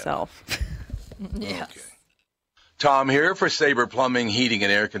on yourself. Yes. Okay. Tom here for Sabre Plumbing, Heating,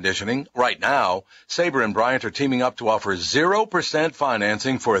 and Air Conditioning. Right now, Sabre and Bryant are teaming up to offer 0%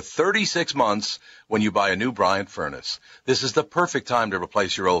 financing for 36 months when you buy a new Bryant furnace. This is the perfect time to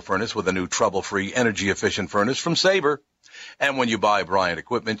replace your old furnace with a new trouble-free, energy-efficient furnace from Sabre. And when you buy Bryant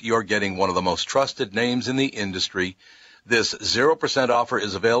equipment, you're getting one of the most trusted names in the industry. This 0% offer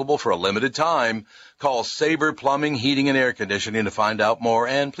is available for a limited time. Call Sabre Plumbing, Heating, and Air Conditioning to find out more,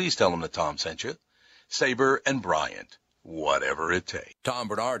 and please tell them that Tom sent you. Sabre and Bryant, whatever it takes. Tom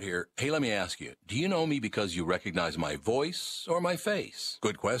Bernard here. Hey, let me ask you, do you know me because you recognize my voice or my face?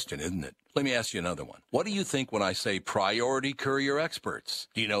 Good question, isn't it? Let me ask you another one. What do you think when I say Priority Courier Experts?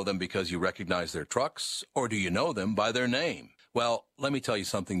 Do you know them because you recognize their trucks, or do you know them by their name? Well, let me tell you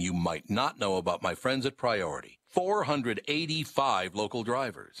something you might not know about my friends at Priority. 485 local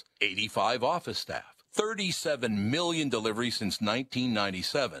drivers, 85 office staff, 37 million deliveries since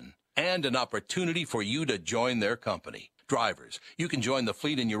 1997, and an opportunity for you to join their company. Drivers, you can join the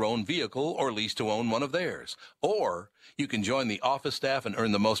fleet in your own vehicle or lease to own one of theirs. Or you can join the office staff and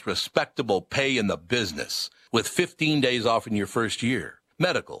earn the most respectable pay in the business with 15 days off in your first year.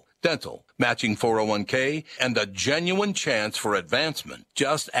 Medical, dental, matching 401k, and a genuine chance for advancement.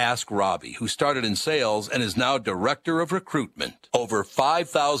 Just ask Robbie, who started in sales and is now director of recruitment. Over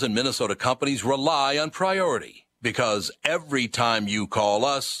 5,000 Minnesota companies rely on Priority, because every time you call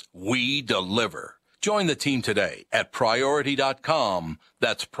us, we deliver. Join the team today at Priority.com.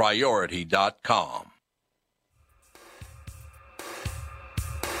 That's Priority.com.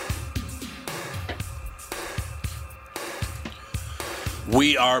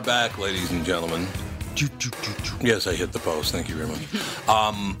 We are back, ladies and gentlemen. Yes, I hit the post. Thank you very much.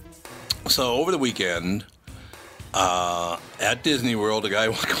 So over the weekend, at Disney World, a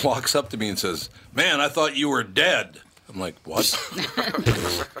guy walks up to me and says, "Man, I thought you were dead." I'm like, "What?"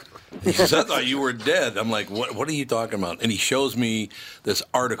 He says, "I thought you were dead." I'm like, "What are you talking about?" And he shows me this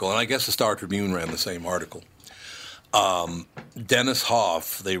article, and I guess the Star Tribune ran the same article. Dennis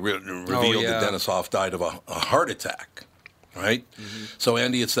Hoff, they revealed that Dennis Hoff died of a heart attack. Right? Mm-hmm. So,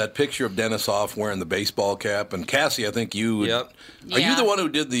 Andy, it's that picture of Dennis Hoff wearing the baseball cap. And, Cassie, I think you... Yep. Are you the one who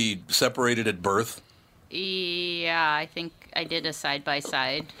did the separated at birth? Yeah, I think I did a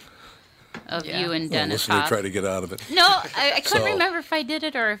side-by-side of you and Dennis Hoff. Hoff. Try to get out of it. No, I couldn't remember if I did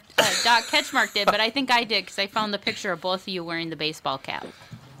it or if Doc Ketchmark did, but I think I did because I found the picture of both of you wearing the baseball cap.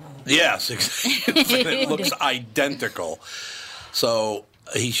 Yes, it looks identical. So...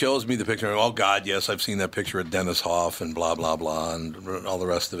 He shows me the picture. Oh, God, yes, I've seen that picture of Dennis Hoff and blah, blah, blah, and all the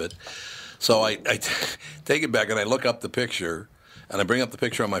rest of it. So I take it back, and I look up the picture, and I bring up the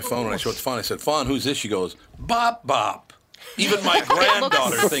picture on my phone, and I show it to Fawn. I said, "Fawn, who's this?" She goes, "Bop, Bop." Even my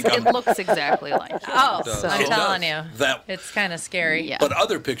granddaughter thinks it looks exactly like that. Oh, so I'm telling you. It's kind of scary. Yeah. But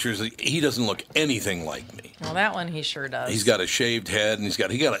other pictures, he doesn't look anything like me. Well, that one he sure does. He's got a shaved head, and he's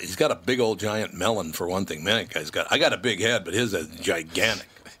got a big old giant melon for one thing. Man, I got a big head, but his is gigantic.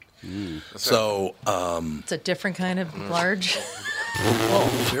 So it's a different kind of large.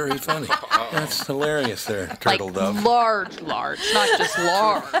 Oh, very funny. That's hilarious there, Turtle like Dove. Large, not just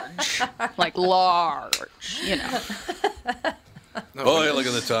large. Like large, you know. Boy, look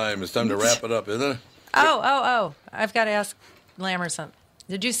at the time. It's time to wrap it up, isn't it? Oh. I've got to ask Lamerson.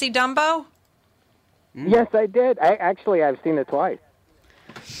 Did you see Dumbo? Yes, I did. I've seen it twice.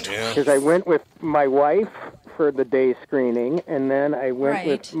 Yeah. Because I went with my wife for the day screening, and then I went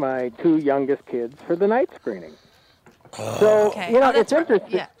with my two youngest kids for the night screening. So, it's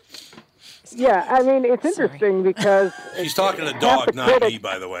interesting. Yeah, I mean, it's interesting because... She's talking to the dog, not me,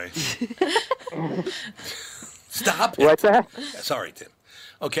 by the way. Stop it. What's that? Sorry, Tim.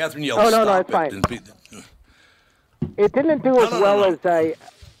 Oh, Catherine yelled, "Oh, no, stop it's fine." It didn't do as well as I...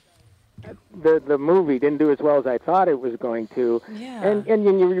 The movie didn't do as well as I thought it was going to. Yeah. And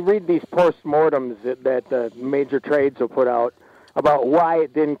you read these postmortems that the major trades will put out about why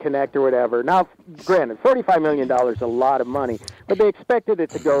it didn't connect or whatever. Now, granted, $45 million is a lot of money, but they expected it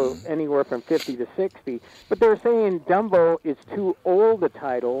to go anywhere from 50 to 60. But they're saying Dumbo is too old a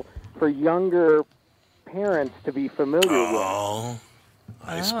title for younger parents to be familiar with.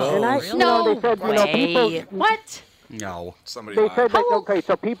 I suppose. And they said, people... What? No. They said that,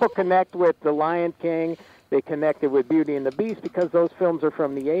 so people connect with The Lion King, they connected with Beauty and the Beast because those films are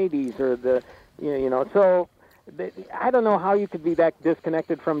from the 80s or so I don't know how you could be that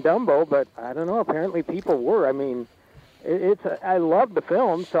disconnected from Dumbo, but I don't know, apparently people were. I mean, I love the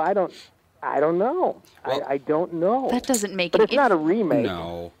film, so I don't know. Well, I don't know. That doesn't make it. But it's not a remake.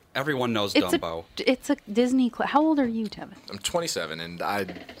 No. Everyone knows Dumbo. It's a Disney... How old are you, Tevin? I'm 27, and I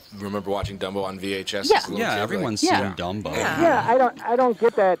remember watching Dumbo on VHS. Yeah, as a little kid. Everyone's seen Dumbo. Yeah, I don't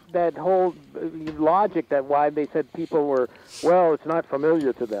get that whole logic that why they said people were, it's not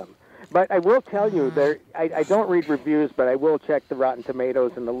familiar to them. But I will tell you, I don't read reviews, but I will check the Rotten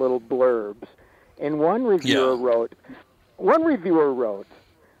Tomatoes and the little blurbs. And one reviewer wrote,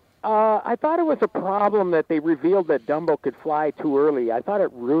 I thought it was a problem that they revealed that Dumbo could fly too early. I thought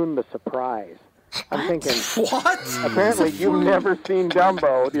it ruined the surprise. I'm thinking, what? Apparently you've never seen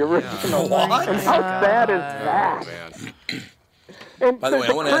Dumbo, the original. What? And how sad is that? Man. And by the way,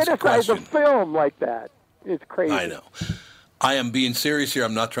 I want to ask a question. Criticize a film like that is crazy. I know. I am being serious here.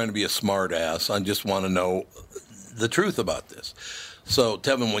 I'm not trying to be a smart ass. I just want to know the truth about this. So,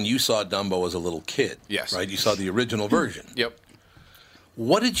 Tevin, when you saw Dumbo as a little kid, yes, right? You saw the original version. Yep.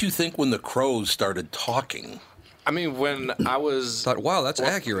 What did you think when the crows started talking? I mean, when I was... thought, wow, that's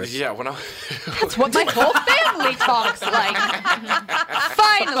accurate. Yeah, when I... That's what my whole family talks like.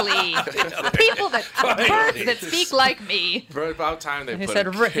 Finally. Birds that speak like me. For about time they put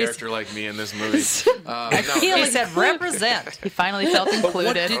a character like me in this movie. He said represent. He finally felt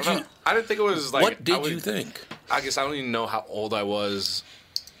included. I didn't think it was like... What did you think? I guess I don't even know how old I was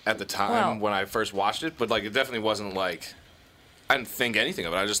at the time when I first watched it, but like it definitely wasn't like... I didn't think anything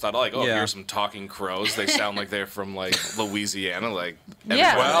of it. I just thought, here's some talking crows. They sound like they're from, like, Louisiana. Like,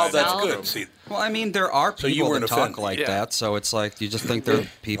 well, that's good. See, well, I mean, there are people that talk like that, so it's like you just think they're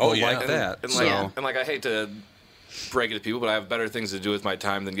people like that. And, like, I hate to break it to people, but I have better things to do with my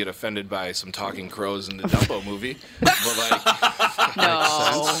time than get offended by some talking crows in the Dumbo movie. But like,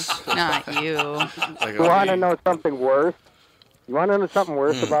 no, not you. Like, you want to know something worse? You want to know something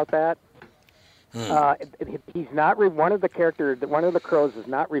worse about that? He's not one of the characters. One of the crows is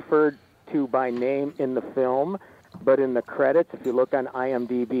not referred to by name in the film, but in the credits, if you look on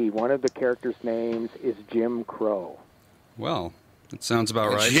IMDb, one of the characters' names is Jim Crow. Well, it sounds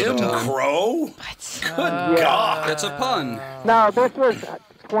about right. Jim Crow? Good God. It's a pun. Now, this was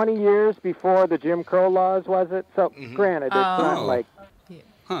 20 years before the Jim Crow laws, was it? So, granted, it's not like,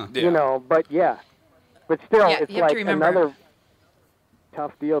 you know, but yeah. But still, it's like another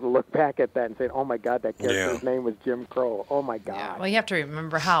tough deal to look back at that and say, oh, my God, that character's name was Jim Crow. Oh, my God. Yeah, well, you have to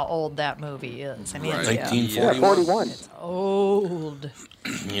remember how old that movie is. I mean, it's 1941. It's old.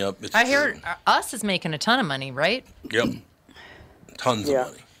 Yep. I hear Us is making a ton of money, right? Yep. Tons of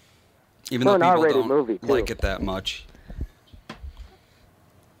money. Even though people don't like it that much.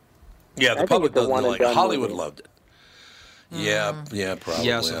 Yeah, the public doesn't like it. Hollywood loved it. Yeah, probably.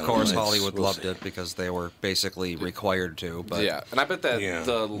 Yes, of course, Hollywood loved it because they were basically required to. But yeah, and I bet that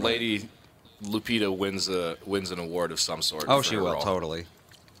the lady Lupita wins an award of some sort. Oh, she will, totally.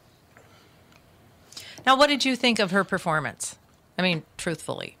 Now, what did you think of her performance? I mean,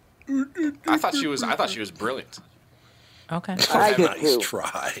 truthfully. I thought she was brilliant. Okay. I did nice too.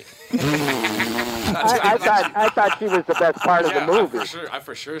 try. I thought she was the best part of the movie. I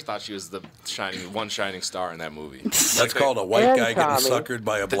for sure thought she was the shining star in that movie. That's called a white guy getting suckered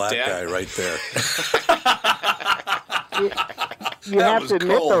by a black guy right there. You have to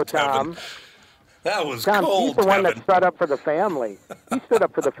admit, though, Tom. That was Tom, cold, he's the one that Kevin. stood up for the family. He stood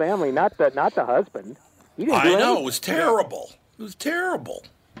up for the family, not the husband. He didn't do I know, anything. it was terrible. It was terrible.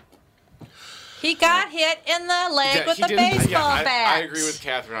 He got hit in the leg with a baseball bat. I agree with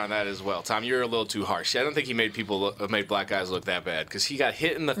Catherine on that as well. Tom, you're a little too harsh. I don't think he made made black guys look that bad because he got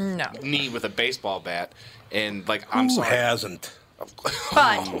hit in the knee with a baseball bat, and I'm sorry. Who hasn't?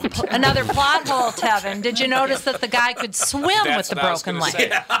 But another plot hole, Tevin. Did you notice that the guy could swim with the broken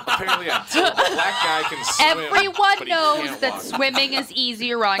leg? Apparently, a black guy can swim. Everyone knows that swimming is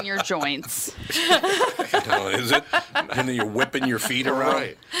easier on your joints. Is it? And then you're whipping your feet around.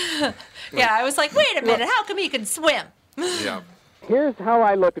 Right. Yeah, I was like, wait a minute, how come he can swim? Yeah. Here's how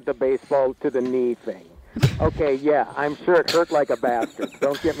I look at the baseball to the knee thing. Okay, yeah, I'm sure it hurt like a bastard.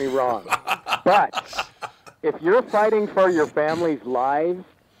 Don't get me wrong. But if you're fighting for your family's lives,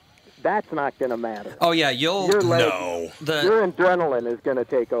 that's not going to matter. Oh, yeah, your adrenaline is going to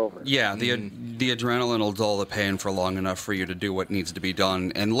take over. Yeah, the adrenaline will dull the pain for long enough for you to do what needs to be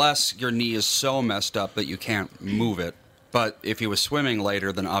done, unless your knee is so messed up that you can't move it. But if he was swimming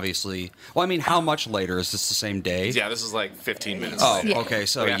later, then obviously... Well, I mean, how much later? Is this the same day? Yeah, this is like 15 minutes Oh, later. yeah. Okay,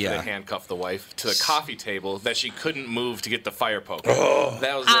 so After yeah. they handcuffed the wife to the coffee table that she couldn't move to get the fire poker.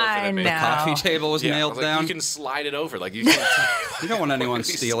 That was there for the The coffee table was nailed down? You can slide it over. Like you don't want anyone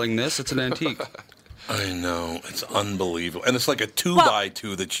stealing this. It's an antique. I know. It's unbelievable. And it's like a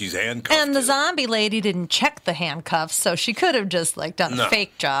 2x2 that she's handcuffed. And the zombie lady didn't check the handcuffs, so she could have just done a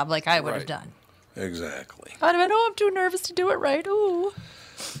fake job like I would have done. Exactly. I'd have been, I'm too nervous to do it right. Ooh.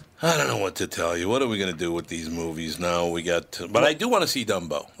 I don't know what to tell you. What are we going to do with these movies now? But I do want to see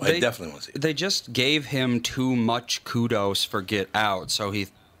Dumbo. I definitely want to see it. They just gave him too much kudos for Get Out, so he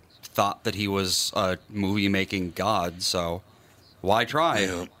thought that he was a movie-making god, so why try?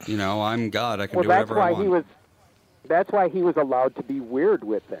 Yeah. You know, I'm God. I can do whatever I want. That's why he was allowed to be weird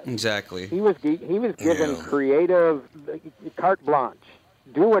with it. Exactly. He was given creative carte blanche.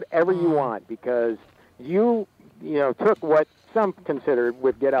 Do whatever you want because you took what some considered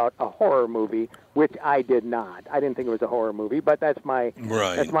with Get Out a horror movie, which I did not. I didn't think it was a horror movie, but that's my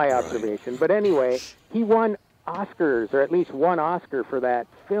observation. But anyway, he won Oscars, or at least one Oscar for that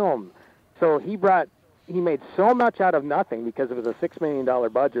film. So he made so much out of nothing because it was a $6 million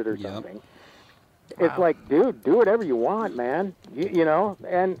budget or something. It's like, dude, do whatever you want, man. You know,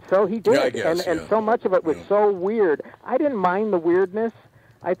 and so he did. Yeah, I guess, and so much of it was so weird. I didn't mind the weirdness.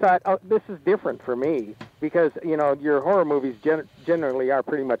 I thought, oh, this is different for me because, your horror movies generally are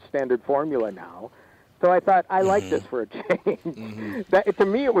pretty much standard formula now. So I thought, I like this for a change. To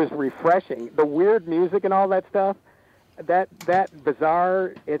me, it was refreshing. The weird music and all that stuff, that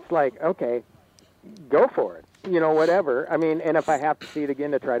bizarre, it's like, okay, go for it. Whatever. I mean, and if I have to see it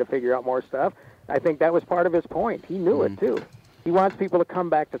again to try to figure out more stuff, I think that was part of his point. He knew it, too. He wants people to come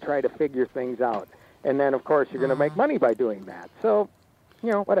back to try to figure things out. And then, of course, you're going to make money by doing that. So...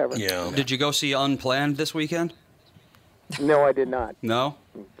 whatever. Yeah. Did you go see Unplanned this weekend? No, I did not. No?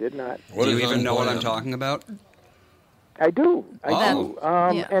 Did not. Do you even know what I'm talking about? I do. I do.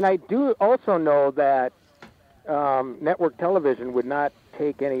 And I do also know that network television would not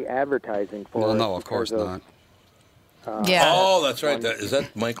take any advertising for it. Well, no, of course not. Yeah. Oh, that's right. Is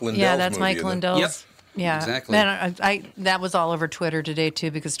that Mike Lindell's Yeah, that's movie, Mike Lindell's. Yep. Yeah, Exactly. Man, that was all over Twitter today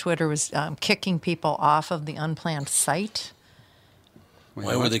too, because Twitter was kicking people off of the unplanned site.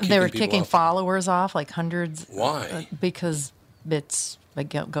 Why were they kicking They were people kicking off? followers off, like hundreds. Why? Because it's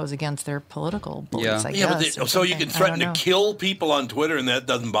goes against their political beliefs. I Yeah, guess. but so you can threaten to kill people on Twitter, and that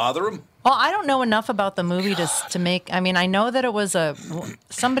doesn't bother them. Well, I don't know enough about the movie to make. I mean, I know that it was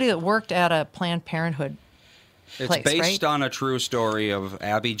somebody that worked at a Planned Parenthood. It's place, based right? on a true story of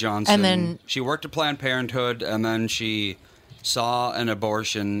Abby Johnson. And then she worked at Planned Parenthood, and then she saw an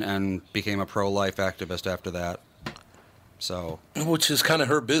abortion and became a pro-life activist after that. So, which is kind of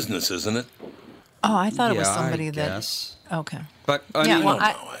her business, isn't it? Oh, I thought it was Yeah, somebody I that. guess. Okay. But Yeah, well,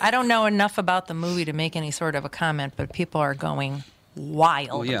 I don't know enough about the movie to make any sort of a comment, but people are going wild.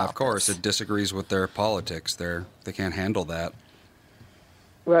 Well, yeah, about of course, it disagrees with their politics. They can't handle that.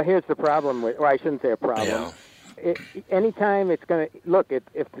 Well, here's the problem with, or I shouldn't say a problem. Anytime it's going to look,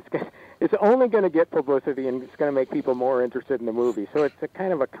 it's only going to get publicity, and it's going to make people more interested in the movie. So it's a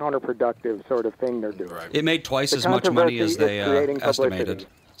kind of a counterproductive sort of thing they're doing. It made twice The as much money as controversy they is creating estimated.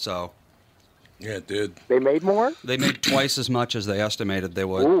 publicity. So, yeah, it did. They made more? They made twice as much as they estimated they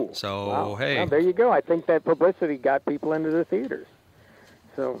would. Ooh, so, wow. hey. Well, there you go. I think that publicity got people into the theaters.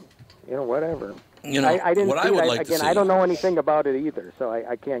 So, whatever. I didn't what see I would it. like to Again, see. I don't know anything about it either, so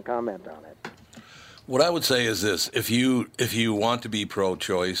I can't comment on it. What I would say is this: if you want to be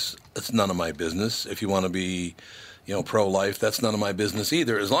pro-choice, that's none of my business. If you want to be, pro-life, that's none of my business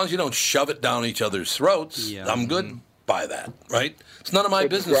either. As long as you don't shove it down each other's throats, I'm good by that, right? It's none of my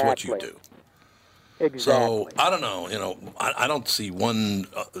business what you do. Exactly. So I don't know. I don't see one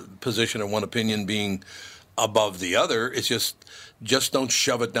position or one opinion being above the other. It's just don't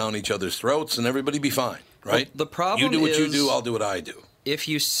shove it down each other's throats, and everybody be fine, right? Well, the problem you do what you is- do, I'll do what I do. If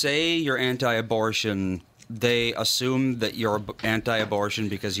you say you're anti-abortion, they assume that you're anti-abortion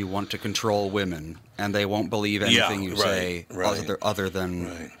because you want to control women, and they won't believe anything you say other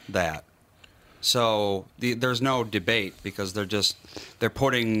than that. So there's no debate because they're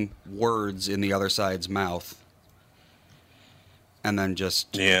putting words in the other side's mouth, and then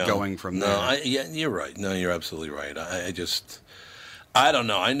just going from there. You're right. No, you're absolutely right. I don't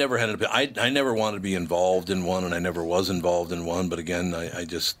know. I never had I never wanted to be involved in one, and I never was involved in one. But again,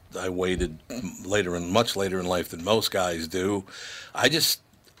 I waited much later in life than most guys do. I just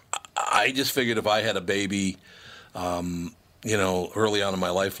figured if I had a baby, early on in my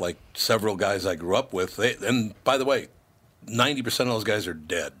life, like several guys I grew up with, and by the way, 90% of those guys are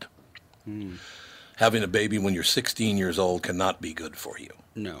dead. Having a baby when you're 16 years old cannot be good for you.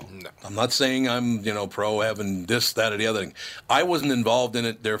 No. I'm not saying I'm, pro having this, that, or the other thing. I wasn't involved in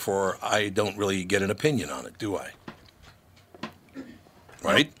it, therefore I don't really get an opinion on it, do I?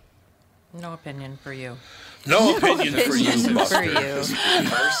 Right? No opinion for you. No opinion for you, Buster.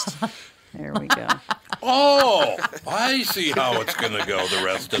 First. There we go. Oh, I see how it's going to go the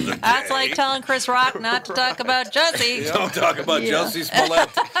rest of the day. That's like telling Chris Rock not to talk about Jussie. Don't talk about Jussie Smollett.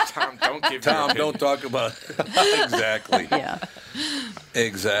 Tom, don't talk about exactly. Yeah.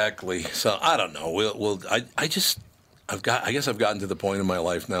 Exactly. So I don't know. I guess I've gotten to the point in my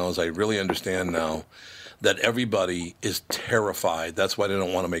life now as I really understand now that everybody is terrified. That's why they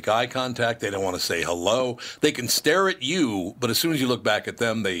don't want to make eye contact. They don't want to say hello. They can stare at you, but as soon as you look back at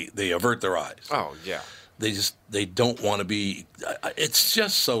them, they avert their eyes. Oh, yeah. They don't want to be. It's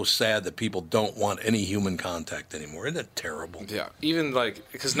just so sad that people don't want any human contact anymore. Isn't it terrible? Yeah, even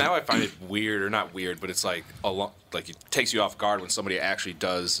because now I find it weird, or not weird, but it's like it takes you off guard when somebody actually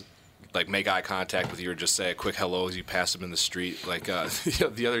does make eye contact with you or just say a quick hello as you pass them in the street. Like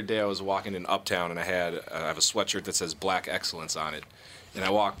the other day I was walking in Uptown and I have a sweatshirt that says Black Excellence on it, and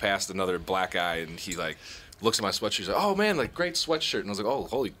I walked past another black guy and he looks at my sweatshirt. He's like, "Oh man, great sweatshirt." And I was like, "Oh,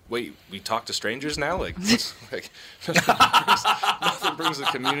 holy, wait, we talk to strangers now? Nothing brings the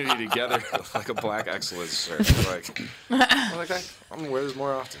community together like a Black Excellence shirt." I'm gonna wear this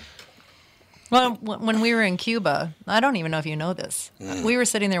more often. Well, when we were in Cuba, I don't even know if you know this. We were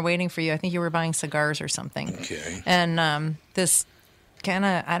sitting there waiting for you. I think you were buying cigars or something. Okay. And this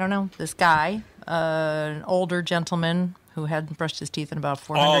this guy, an older gentleman who hadn't brushed his teeth in about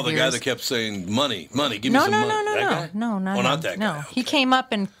 400 years. Oh, the guy that kept saying, money, give me some money. That guy? No, not that guy. No, he came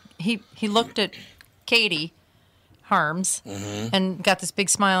up and he looked at Katie Harms and got this big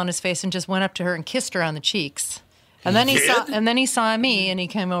smile on his face and just went up to her and kissed her on the cheeks. And then he saw me and he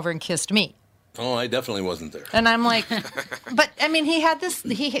came over and kissed me. Oh, I definitely wasn't there. And I'm like, but I mean, he had this.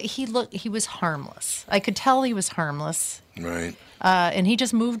 He was harmless. I could tell he was harmless. Right. And he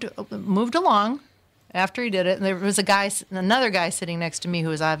just moved along, After he did it, and there was another guy sitting next to me who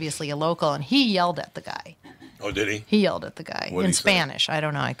was obviously a local, and he yelled at the guy. Oh, did he? He yelled at the guy in Spanish. I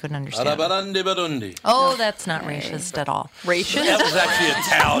don't know. I couldn't understand. Arabarundi. Oh, that's not racist at all. Racist? That was actually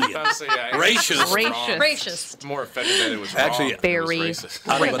Italian. Racist. Racist. More offended that it was actually very racist.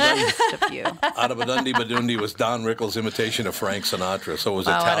 racist of you. Arabarundi Badundi was Don Rickles' imitation of Frank Sinatra, so it was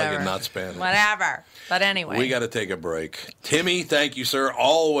Italian, whatever. not Spanish. Whatever. But anyway. We got to take a break. Timmy, thank you, sir.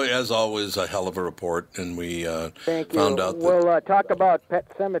 Always, as always, a hell of a report, and we found out that... We'll talk about Pet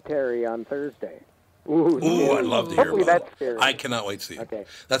Sematary on Thursday. Ooh, I'd love to hear Hopefully about that's it. I cannot wait to see it. Okay.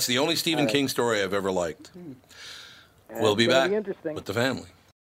 That's the only Stephen King story I've ever liked. We'll be back with the family.